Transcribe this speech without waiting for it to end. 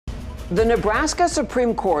The Nebraska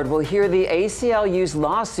Supreme Court will hear the ACLU's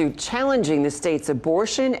lawsuit challenging the state's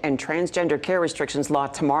abortion and transgender care restrictions law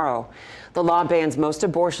tomorrow. The law bans most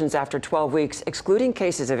abortions after 12 weeks, excluding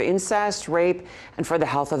cases of incest, rape, and for the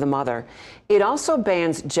health of the mother. It also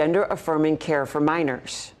bans gender-affirming care for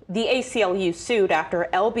minors. The ACLU sued after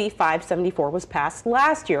LB 574 was passed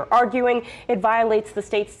last year, arguing it violates the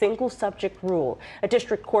state's single subject rule. A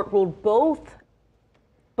district court ruled both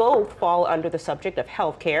fall under the subject of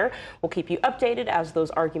health care. We'll keep you updated as those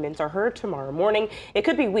arguments are heard tomorrow morning. It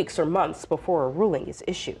could be weeks or months before a ruling is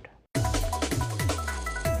issued.